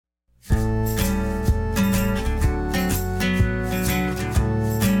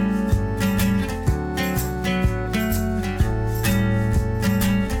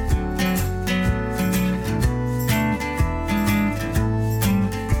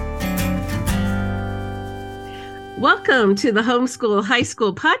Welcome to the Homeschool High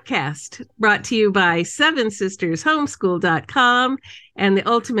School podcast, brought to you by Seven Sisters Homeschool.com and the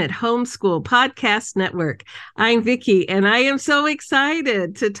Ultimate Homeschool Podcast Network. I'm Vicki, and I am so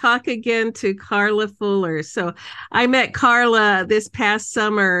excited to talk again to Carla Fuller. So I met Carla this past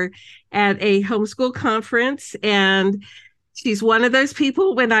summer at a homeschool conference, and she's one of those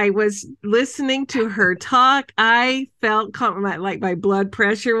people, when I was listening to her talk, I felt like my blood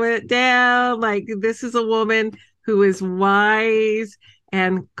pressure went down. Like, this is a woman who is wise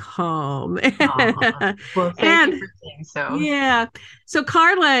and calm. Well, thank you for saying so. Yeah. So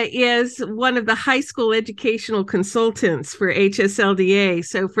Carla is one of the high school educational consultants for HSLDA.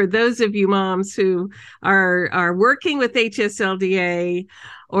 So for those of you moms who are working with HSLDA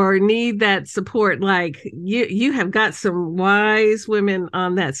or need that support, like you have got some wise women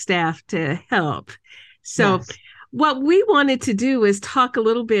on that staff to help. So yes. What we wanted to do is talk a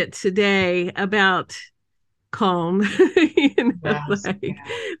little bit today about calm.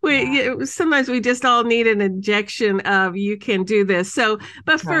 Sometimes we just all need an injection of you can do this. So,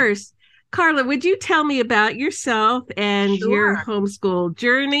 but first, Carla, would you tell me about yourself and your homeschool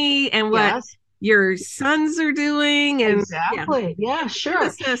journey and what your sons are doing? And sure. Give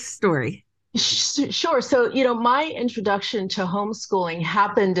us a story. Sure. So, my introduction to homeschooling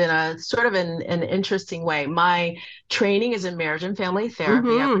happened in a sort of an interesting way. My training is in marriage and family therapy.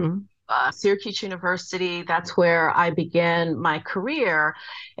 Mm-hmm. Syracuse University. That's where I began my career.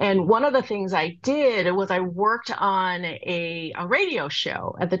 And one of the things I did was I worked on a radio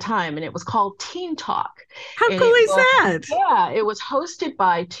show at the time, and it was called Teen Talk. How cool is that? Yeah, it was hosted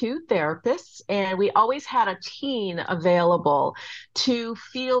by two therapists, and we always had a teen available to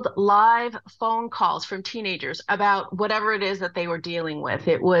field live phone calls from teenagers about whatever it is that they were dealing with.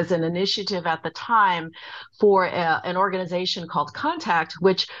 It was an initiative at the time for an organization called Contact,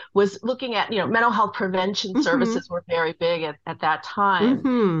 which was looking at, mental health prevention services were very big at that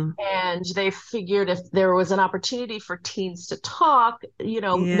time. And they figured if there was an opportunity for teens to talk,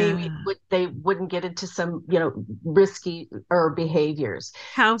 maybe they wouldn't get into some, risky behaviors.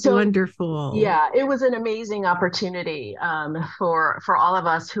 How wonderful. Yeah, it was an amazing opportunity for all of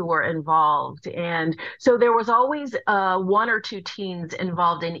us who were involved. And so there was always one or two teens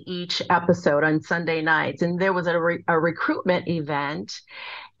involved in each episode on Sunday nights. And there was a recruitment event.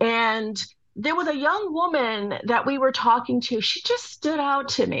 And there was a young woman that we were talking to. She just stood out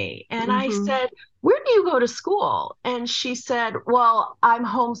to me. And I said, "Where do you go to school?" And she said, "Well, I'm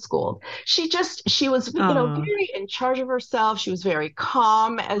homeschooled." She was, very in charge of herself. She was very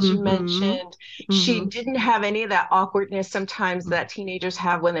calm, as you mentioned. She didn't have any of that awkwardness sometimes that teenagers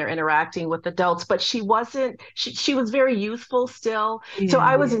have when they're interacting with adults, but she wasn't, she was very youthful still. So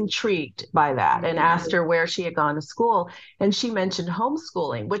I was intrigued by that and asked her where she had gone to school. And she mentioned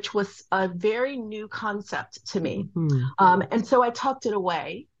homeschooling, which was a very new concept to me. And so I tucked it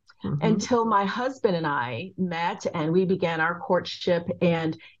away. Until my husband and I met and we began our courtship,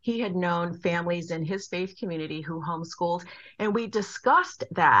 and he had known families in his faith community who homeschooled, and we discussed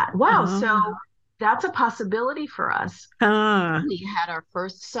that. Wow, so that's a possibility for us. We had our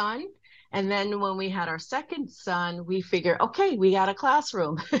first son, and then when we had our second son, we figured, okay, we got a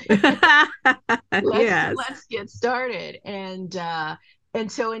classroom. Let's get started. And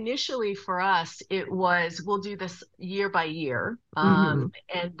so initially for us, it was, we'll do this year by year. And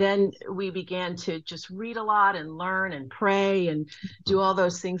then we began to just read a lot and learn and pray and do all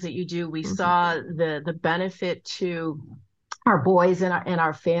those things that you do. We saw the benefit to our boys and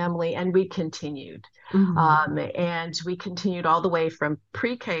our family, and we continued. And we continued all the way from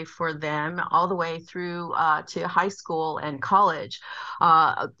pre-K for them, all the way through to high school and college.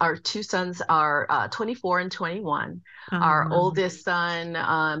 Our two sons are 24 and 21. Our oldest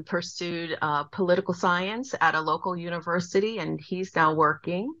son pursued political science at a local university, and he's now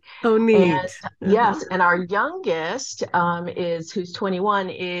working. Oh, neat. And, yes, and our youngest who's 21,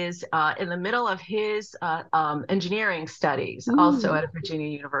 is in the middle of his engineering studies, also at Virginia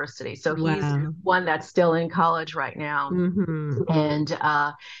University. So he's one that's still in college right now. And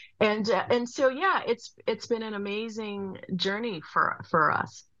so it's been an amazing journey for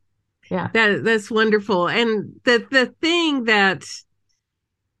us. Yeah, that's wonderful. And the thing that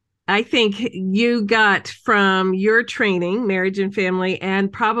I think you got from your training, marriage and family,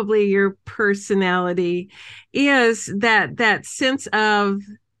 and probably your personality, is that sense of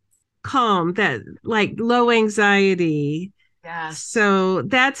calm, that like low anxiety, Yes. So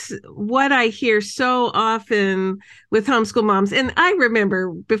that's what I hear so often with homeschool moms. And I remember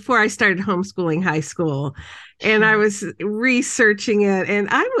before I started homeschooling high school and I Sure. was researching it and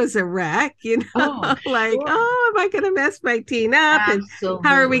I was a wreck, Oh, like, sure. oh, am I going to mess my teen up? And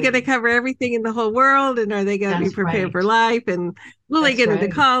how are we going to Absolutely. cover everything in the whole world? And are they going to be That's prepared right. for life? And will they That's get into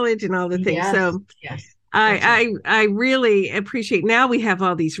right. college and all the things? Yes. So Yes. That's right. I really appreciate now we have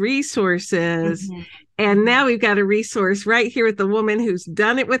all these resources. Hmm. And Hmm. now we've got a resource right here with the woman who's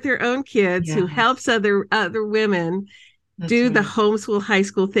done it with her own kids, who Yes. helps other women That's do the right. homeschool high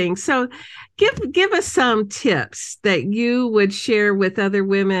school thing. So give us some tips that you would share with other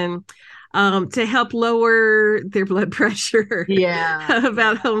women to help lower their blood pressure Yeah.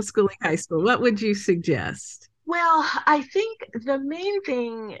 about Yeah. homeschooling high school. What would you suggest? Well, I think the main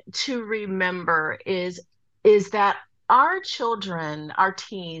thing to remember is that our children, our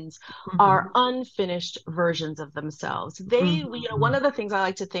teens, Mm-hmm. are unfinished versions of themselves. One Mm-hmm. of the things I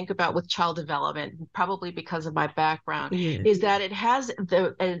like to think about with child development, probably because of my background, Yeah. is that it has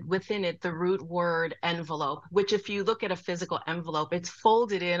within it the root word envelope, which if you look at a physical envelope, it's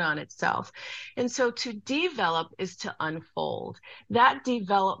folded in on itself. And so to develop is to unfold. That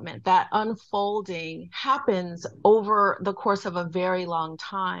development, that unfolding happens over the course of a very long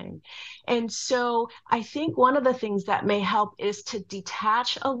time. And so I think one of the things that may help is to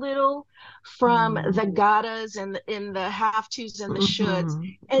detach a little from the gottas and the have tos and the shoulds,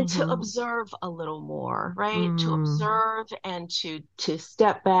 Mm-hmm. and to Mm-hmm. observe a little more, right? To Mm-hmm. observe and to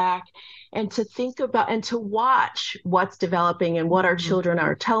step back and to think about and to watch what's developing and what our Mm-hmm. children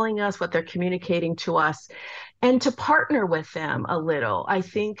are telling us, what they're communicating to us, and to partner with them a little. I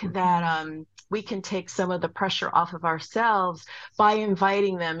think that Mm-hmm. we can take some of the pressure off of ourselves by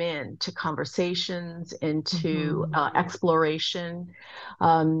inviting them in to conversations, into Mm-hmm. exploration.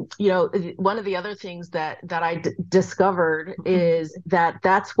 One of the other things that I discovered is that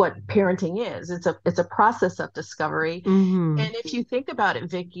that's what parenting is. It's a process of discovery. Mm-hmm. And if you think about it,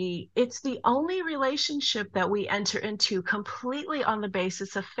 Vicky, it's the only relationship that we enter into completely on the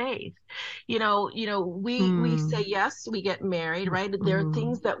basis of faith. We say yes, we get married, right? There are Mm-hmm.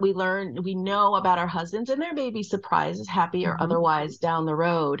 things that we learn, we know about our husbands, and there may be surprises, happy or Mm-hmm. otherwise, down the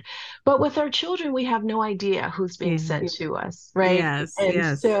road. But with our children, we have no idea who's being Yeah. sent to us, right? Yes. And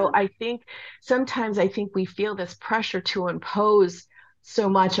Yes. so I think we feel this pressure to impose so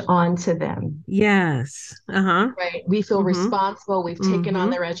much onto them. Yes. Uh-huh. Right. We feel Mm-hmm. responsible. We've taken on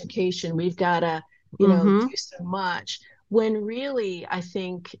Mm-hmm. their education. We've got to, Mm-hmm. do so much. When really, I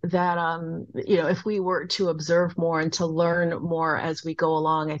think that, if we were to observe more and to learn more as we go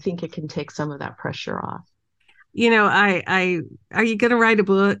along, I think it can take some of that pressure off. I are you gonna write a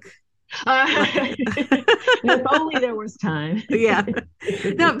book? If only there was time. Yeah.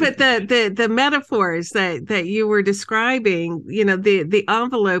 No, but the metaphors that you were describing, the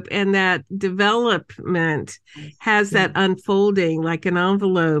envelope and that development has Yeah, that unfolding like an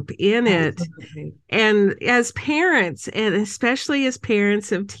envelope in it. absolutely. And as parents, and especially as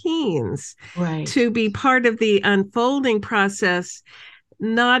parents of teens, Right. to be part of the unfolding process,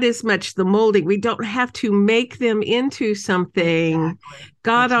 not as much the molding. We don't have to make them into something. Exactly.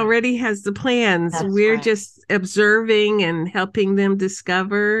 God That's right. already has the plans. That's We're right. just observing and helping them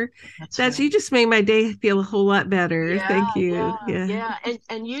discover. That's That's, you right. just made my day feel a whole lot better. Yeah, Thank yeah, you. Yeah. yeah.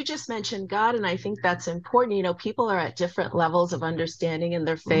 And you just mentioned God, and I think that's important. People are at different levels of understanding in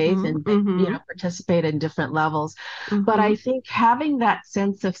their faith, Mm-hmm. and they, Mm-hmm. participate in different levels. But Mm-hmm. I think having that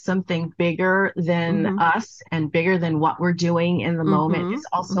sense of something bigger than Mm-hmm. us and bigger than what we're doing in the moment Mm-hmm. is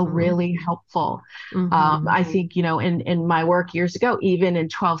also Mm-hmm. really helpful. Mm-hmm. I think, in my work years ago, even in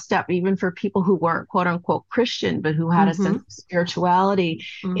 12 step, even for people who weren't quote unquote Christian, but who had a sense Mm-hmm. of spirituality,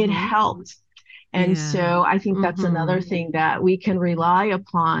 it Mm-hmm. helped. And Yeah. so I think that's Mm-hmm. another thing that we can rely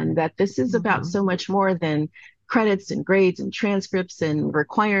upon, that this is about Mm-hmm. so much more than credits and grades and transcripts and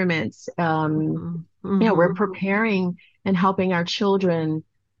requirements. Mm-hmm. We're Mm-hmm. preparing and helping our children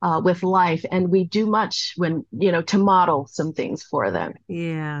with life. And we do much to model some things for them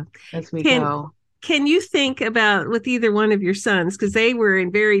Yeah. as we Can go. can you think about with either one of your sons, because they were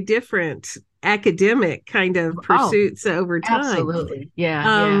in very different academic kind of Oh, pursuits over time? absolutely. Yeah,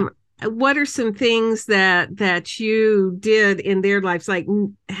 yeah, Um, what are some things that you did in their lives? Like,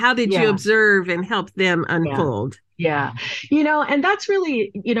 how did you yeah. observe and help them Yeah. unfold? Yeah. And that's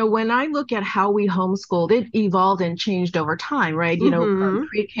really, when I look at how we homeschooled, it evolved and changed over time, right? From Mm-hmm.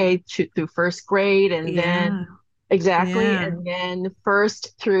 pre-K through first grade, and then Yeah. Exactly. Yeah. And then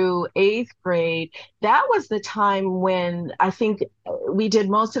first through eighth grade, that was the time when I think we did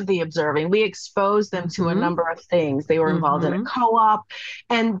most of the observing. We exposed them to a Mm-hmm. number of things. They were involved in a Mm-hmm. co-op.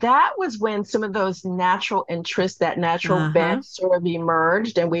 And that was when some of those natural interests, that natural Uh-huh. bent sort of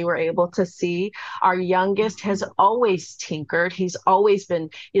emerged, and we were able to see. Our youngest has always tinkered. He's always been,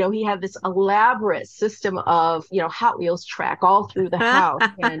 he had this elaborate system of, Hot Wheels track all through the house.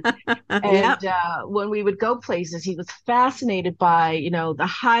 And Yep. when we would go places, he was fascinated by, the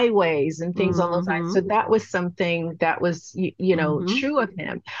highways and things on those lines. Mm-hmm. So that was something that was, Mm-hmm. true of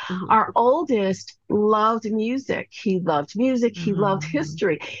him. Our Mm-hmm. oldest loved music. He loved music. He loved Mm-hmm.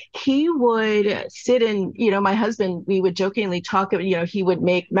 history. He would sit in, my husband, we would jokingly talk, he would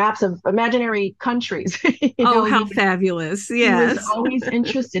make maps of imaginary countries. Oh, how He fabulous. he was Yes. always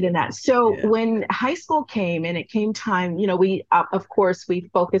interested in that. So Yeah. when high school came and it came time, we, of course, we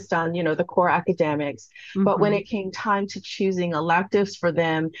focused on, the core academics. But when Mm-hmm. it came time to choosing electives for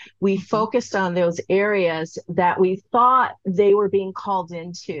them, we Mm-hmm. focused on those areas that we thought they were being called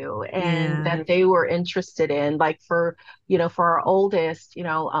into and Yeah. that they were interested in. Like for our oldest,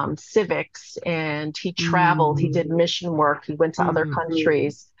 civics, and he traveled, he Mm-hmm. did mission work, he went to other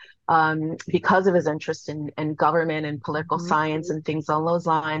countries because of his interest in government and political Mm-hmm. science and things on those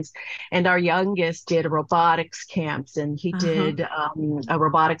lines. And our youngest did robotics camps, and he Uh-huh. did a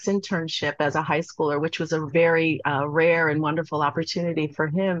robotics internship as a high schooler, which was a very rare and wonderful opportunity for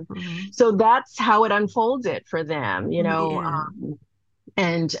him. Mm-hmm. So that's how it unfolded for them, Yeah.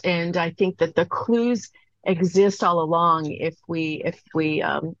 and I think that the clues exist all along if we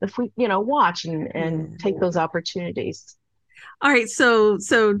watch and Yeah. take those opportunities. All right, so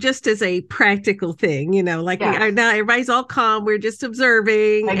just as a practical thing, like we are Yes, now, everybody's all calm. We're just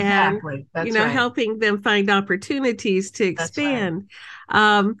observing and exactly. That's right. helping them find opportunities to That's right. expand.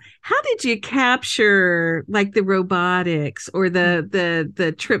 How did you capture like the robotics or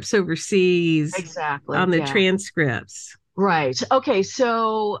the trips overseas Exactly. on the Yeah. transcripts? Right. Okay.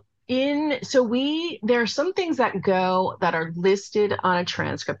 So there are some things that are listed on a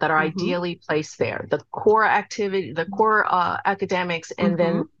transcript that are Mm-hmm. ideally placed there. The core activity, the core academics, and Mm-hmm.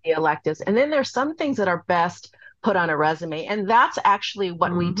 then the electives. And then there's some things that are best put on a resume. And that's actually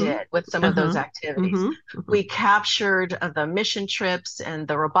what we Mm-hmm. did with some of those Uh-huh. activities. Mm-hmm. Mm-hmm. We captured the mission trips and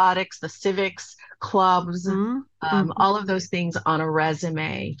the robotics, the civics, clubs, Mm-hmm. Mm-hmm. all of those things on a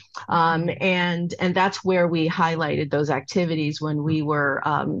resume. Mm-hmm. And that's where we highlighted those activities when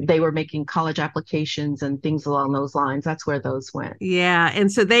they were making college applications and things along those lines. That's where those went. Yeah,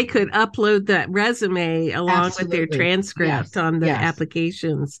 and so they could upload that resume along with their Absolutely. transcript Yes. on the Yes.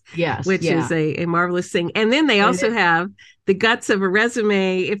 applications, Yes. which is Yeah. a marvelous thing. And then they And also it, have the guts of a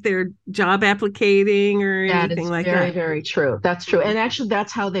resume if they're job applicating or That anything is like very, that. very true. That's true. And actually,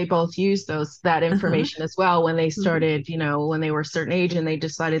 that's how they both used that Uh-huh. information as well when they Mhm. started, when they were a certain age and they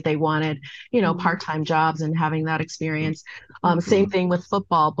decided they wanted, Mhm. part-time jobs and having that experience. Same Mhm. thing with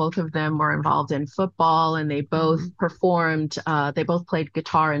football. Both of them were involved in football and they both Mhm. performed, they both played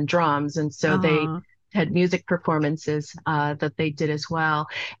guitar and drums. And so they Uh, had music performances that they did as well.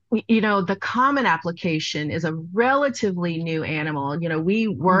 The common application is a relatively new animal. We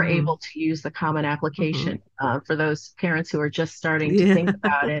were mhm. able to use the common Mhm. application for those parents who are just starting to Yeah. think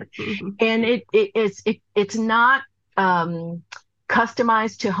about it. And it's not um,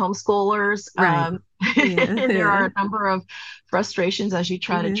 customized to homeschoolers. Right. Yeah. And there Yeah. are a number of frustrations as you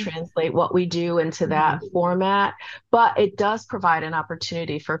try to Yeah. translate what we do into that Mhm. format. But it does provide an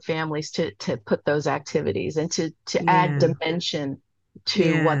opportunity for families to put those activities and to add Yeah. dimension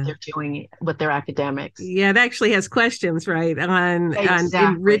to what Yeah. they're doing with their academics. Yeah, it actually has questions, right, on Exactly.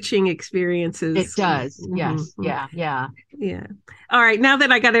 enriching It experiences. does. Yes. Mhm. Yeah. Yeah. Yeah. All right. Now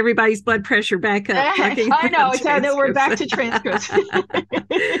that I got everybody's blood pressure back up talking I know. about It's, I know we're transcripts, back to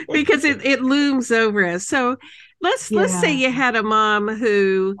transcripts. because it looms over us. So let's say Yeah. you had a mom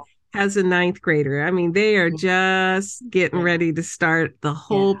who has a ninth grader. I mean, they are just getting Yeah. ready to start the Yeah.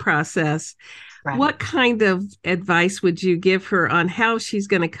 whole process. Right. What kind of advice would you give her on how she's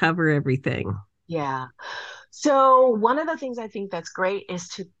going to cover everything? Yeah. So one of the things I think that's great is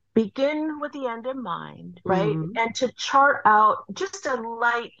to begin with the end in mind, right? Mm-hmm. And to chart out just a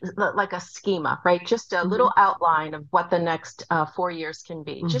like a schema, right? Just a Mm-hmm. little outline of what the next 4 years can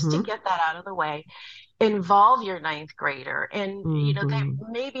be, just to Mm-hmm. get that out of the way. involve your ninth grader, and they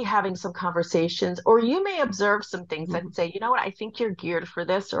Mm-hmm. may be having some conversations, or you may observe some things that Mm-hmm. say, you know what, I think you're geared for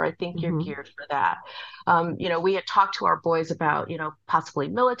this, or I think you're Mm-hmm. geared for that. We had talked to our boys about, possibly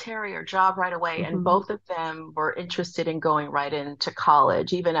military or job right away, and Mm-hmm. both of them were interested in going right into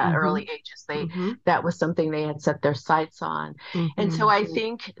college, even at Mm-hmm. early ages. They Mm-hmm. That was something they had set their sights on. And so Mm-hmm. I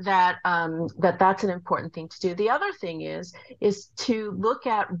think that that's an important thing to do. The other thing is to look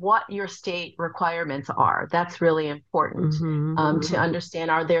at what your state requirements are. That's really important, Mm-hmm. to understand,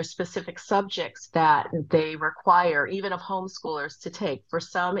 are there specific subjects that they require, even of homeschoolers, to take? For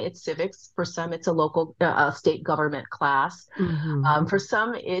some, it's civics. For some, it's a local state government class. Mm-hmm. For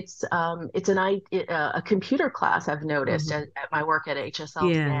some, a computer class. I've noticed Mm-hmm. at my work at HSL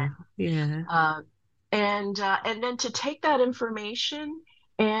today. Yeah. Yeah. Um, and then to take that information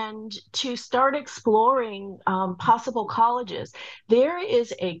and to start exploring possible colleges. There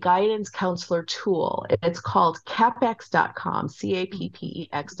is a guidance counselor tool. It's called cappex.com,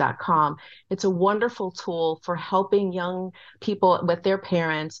 CAPPEX.com. It's a wonderful tool for helping young people with their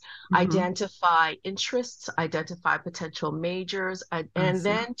parents Mm-hmm. identify interests, identify potential majors, and Awesome.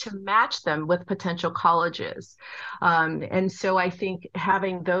 then to match them with potential colleges. And so I think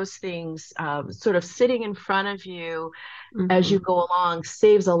having those things sort of sitting in front of you as Mm-hmm. you go along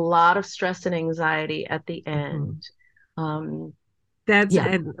saves a lot of stress and anxiety at the Mm-hmm. end. Um, That's yeah,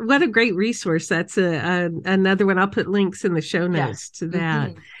 and what a great resource. That's another one. I'll put links in the show yes. notes to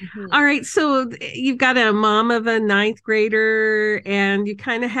that. Hmm. Hmm. All right. So you've got a mom of a ninth grader and you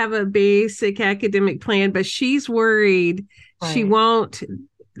kind of have a basic academic plan, but she's worried she Right. won't,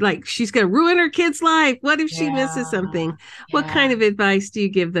 like, she's going to ruin her kid's life. What if she misses Yeah. something? What kind Yeah. of advice do you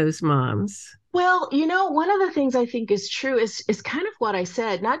give those moms? Well, one of the things I think is true is kind of what I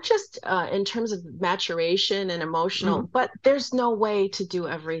said, not just in terms of maturation and emotional, Mm, but there's no way to do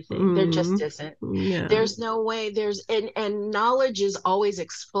everything. There just mm, isn't. no. There's no way. And knowledge is always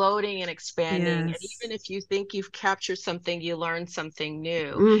exploding and expanding. And Yes. even if you think you've captured something, you learn something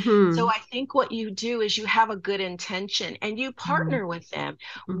new. So Mm-hmm. I think what you do is you have a good intention and you partner with them.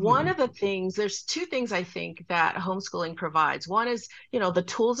 One Mm-hmm. of the things, there's two things I think that homeschooling provides. One is, the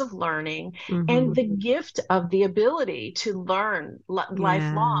tools of learning and Mm-hmm. the gift of the ability to learn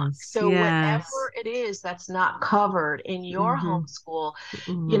lifelong. Yes. So Yes. whatever it is that's not covered in your Mm-hmm. homeschool,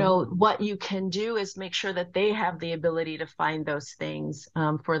 Mm-hmm. what you can do is make sure that they have the ability to find those things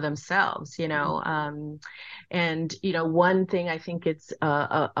for themselves, and one thing I think it's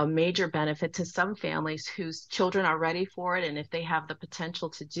a major benefit to some families whose children are ready for it, and if they have the potential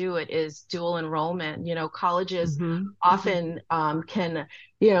to do it, is dual enrollment. Colleges Mm-hmm. often can,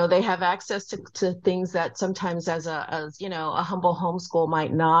 they have access to things that sometimes as a humble homeschool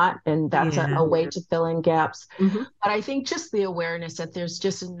might not, and that's Yeah. a way to fill in gaps. Mm-hmm. But I think just the awareness that there's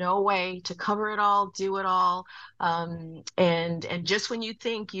just no way to cover it all, do it all, and just when you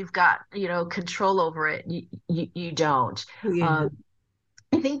think you've got control over it, you don't. Yeah. Um,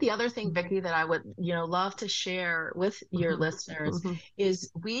 I think the other thing, Vicki, that I would, love to share with your Mm-hmm. listeners Mm-hmm. is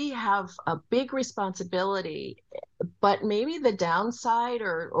we have a big responsibility, but maybe the downside,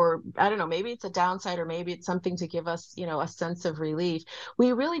 or I don't know, maybe it's a downside, or maybe it's something to give us, a sense of relief.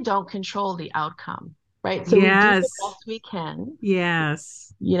 We really don't control the outcome, right? So we do the Yes. best we can,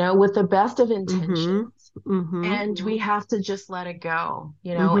 Yes. with the best of Mm-hmm. intentions, Mm-hmm. and we have to just let it go,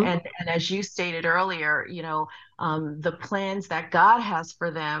 Mm-hmm. and as you stated earlier, the plans that God has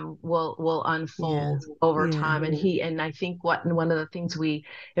for them will Yeah. unfold over Yeah. time. And I think one of the things,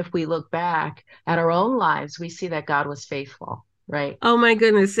 if we look back at our own lives, we see that God was faithful, right? Oh my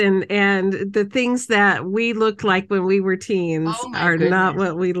goodness. And the things that we looked like when we were teens Oh my are not goodness.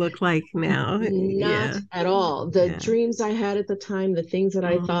 what we look like now. Not Yeah. at all. The Yeah. dreams I had at the time, the things that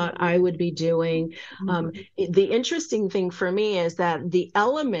I thought I would be doing. Mm-hmm. The interesting thing for me is that the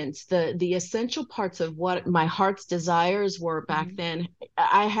elements, the essential parts of what my heart's desires were back then,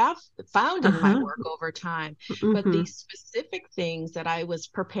 I have found in my Uh-huh. work over time. But Mm-hmm. the specific things that I was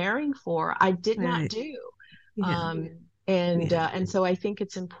preparing for, I did not Right. do. Yeah. Um, and Yeah. so I think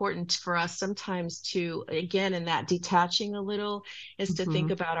it's important for us sometimes to, again, in that detaching a little, is to think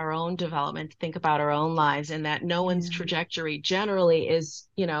Mm-hmm. about our own development, think about our own lives, and that no one's Yeah. trajectory generally is,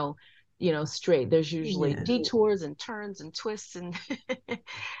 straight. There's usually Yeah. detours and turns and twists, and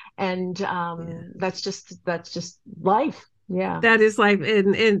and Yeah. that's just life. Yeah. That is life.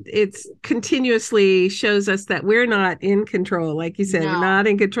 And it's continuously shows us that we're not in control. Like you said, we're No, not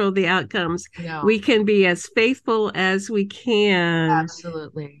in control of the outcomes. We no, can be as faithful as we can,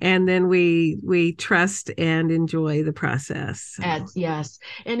 absolutely. and then we trust and enjoy the process. So. Yes,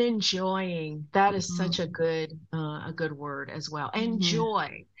 and enjoying, that is such Mhm. a good word as well. And Yeah.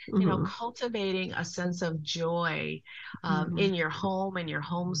 joy, Hmm. cultivating a sense of joy Hmm. in your home, in your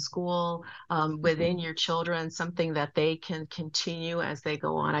homeschool, within Hmm. your children, something that they can continue as they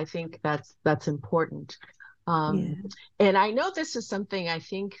go on. I think that's important. Um, Yeah. and I know this is something I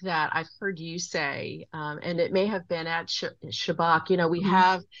think that I've heard you say, and it may have been at Shabak. We Hmm.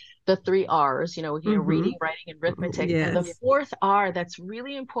 have the three R's, Hmm. reading, writing, and arithmetic. And the Yes. fourth R that's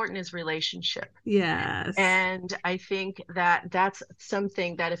really important is relationship. Yes. And I think that that's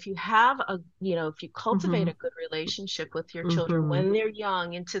something that if you have if you cultivate Hmm. a good relationship with your children Hmm. when they're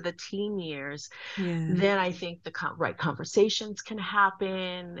young into the teen years, Yeah. then I think the right conversations can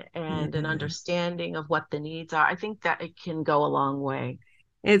happen and an Yeah. understanding of what the needs are. I think that it can go a long way.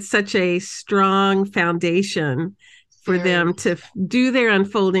 It's such a strong foundation for Very. them to do their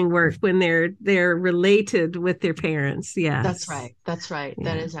unfolding work when they're related with their parents. That's Yes. right. That's right.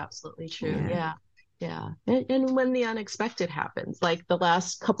 That Yeah. is absolutely true. Yeah. Yeah. Yeah. And when the unexpected happens, like the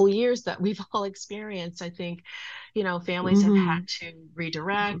last couple years that we've all experienced, I think, families have had Hmm. to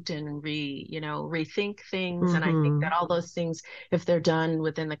redirect and rethink things. And I think Hmm. that all those things, if they're done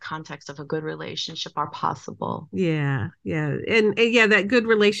within the context of a good relationship, are possible. Yeah. Yeah. And yeah, that good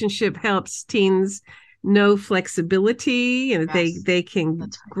relationship helps teens know flexibility, and Yes. they can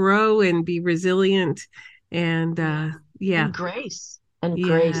That's right. grow and be resilient. And Yeah. yeah. And grace. And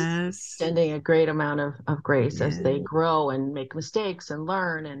grace. Yes. Extending a great amount of grace as they Yeah. grow and make mistakes and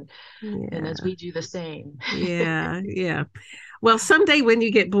learn and as Yeah. we do the same. Yeah. Yeah. Well, someday when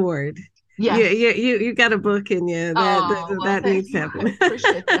you get bored, Yes. you got a book in you Oh, well, that thank needs to you. I happen.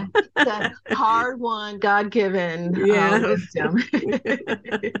 appreciate that hard won, God-given Yeah. wisdom.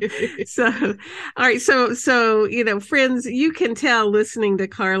 So, all right. So, friends, you can tell listening to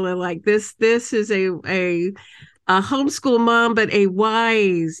Carla like this is a homeschool mom, but a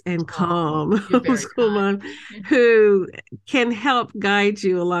wise and Oh, calm you're very homeschool kind. mom who can help guide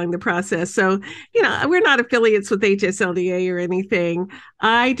you along the process. So, we're not affiliates with HSLDA or anything.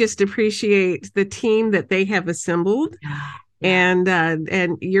 I just appreciate the team that they have assembled, Yeah, yeah.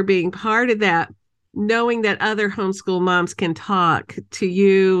 and you're being part of that, knowing that other homeschool moms can talk to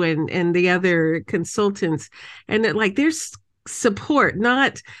you and the other consultants, and that like there's support,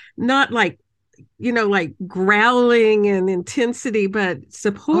 not like like growling and intensity, but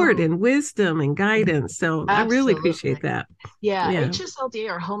support Oh, and wisdom and guidance. So I really appreciate absolutely. that. Yeah, Yeah. HSLD,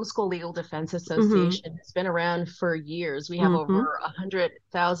 or Homeschool Legal Defense Mm-hmm. Association, has been around for years. We have over Mm-hmm.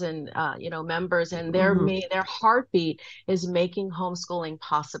 100,000, members, and Mm-hmm. their heartbeat is making homeschooling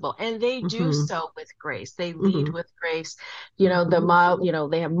possible, and they do Mm-hmm. so with grace. They lead Mm-hmm. with grace. The Mm-hmm. mom,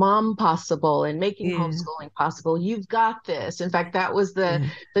 they have Mom Possible and making Yeah. homeschooling possible. You've got this. In fact, that was Yeah.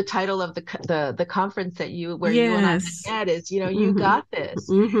 the title of the conference where you and I Yes. had met. Is you Mm-hmm. got this.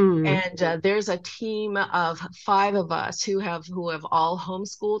 Mm-hmm. And there's a team of five of us who have all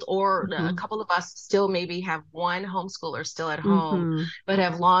homeschooled, or a Mm-hmm. couple of us still maybe have one homeschooler still at home, Mm-hmm. but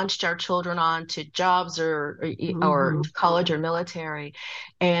have launched our children on to jobs or Mm-hmm. college or military.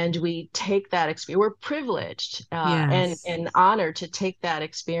 And we take that experience. We're privileged Yes. and honored to take that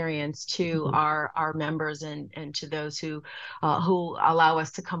experience to Mm-hmm. our members and to those who allow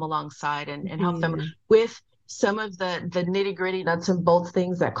us to come alongside and help them Yeah. with some of the nitty gritty nuts and bolts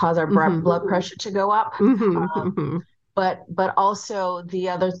things that cause our Mm-hmm. blood pressure to go up, Mm-hmm. Mm-hmm. but also the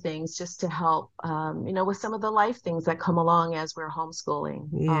other things just to help, with some of the life things that come along as we're homeschooling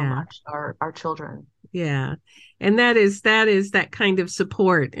Yeah. our children. Yeah. And that is that kind of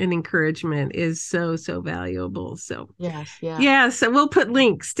support and encouragement is so, so valuable. So Yes, yeah, yeah, so we'll put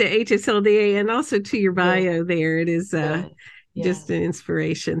links to HSLDA and also to your good, bio there. It is good, just yes. an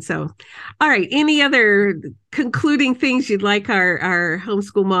inspiration. So all right, any other concluding things you'd like our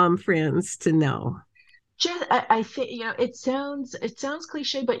homeschool mom friends to know? Just, I think, it sounds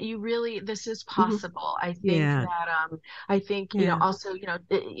cliche, but this is Mhm. possible. I think Yeah. that, I think, Yeah. also,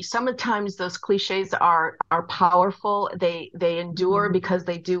 sometimes those cliches are powerful. They endure Hmm. because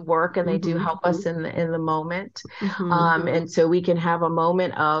they do work and they do Hmm. help us in the moment. Hmm. And so we can have a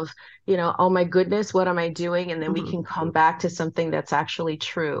moment of, oh my goodness, what am I doing? And then we Hmm. can come back to something that's actually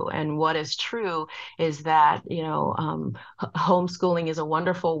true. And what is true is that, homeschooling is a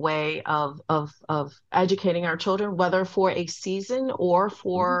wonderful way of educating our children, whether for a season or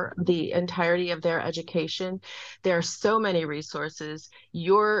for the entirety of their education. There are so many resources.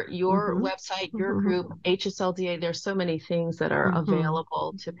 Your website, your group, HSLDA, there's so many things that are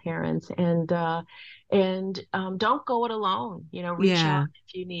available to parents. And don't go it alone. Reach out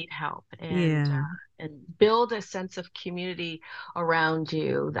if you need help, and build a sense of community around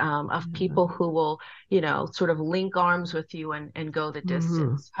you, of people who will, sort of link arms with you and go the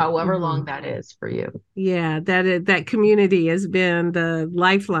distance, however long that is for you. Yeah, that community has been the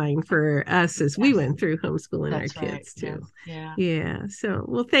lifeline for us as we went through homeschooling our kids too. Yes. Yeah. So,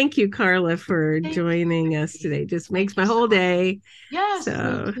 well, thank you, Carla, for joining us today. Just makes my whole day. Yes,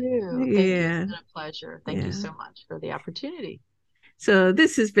 so, me too. Thank you. It's been a pleasure. Thank you so much for the opportunity. So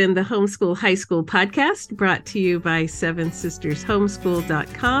this has been the Homeschool High School podcast, brought to you by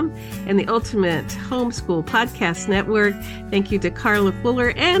 7sistershomeschool.com and the Ultimate Homeschool Podcast Network. Thank you to Carla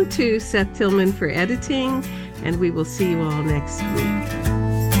Fuller and to Seth Tillman for editing, and we will see you all next week.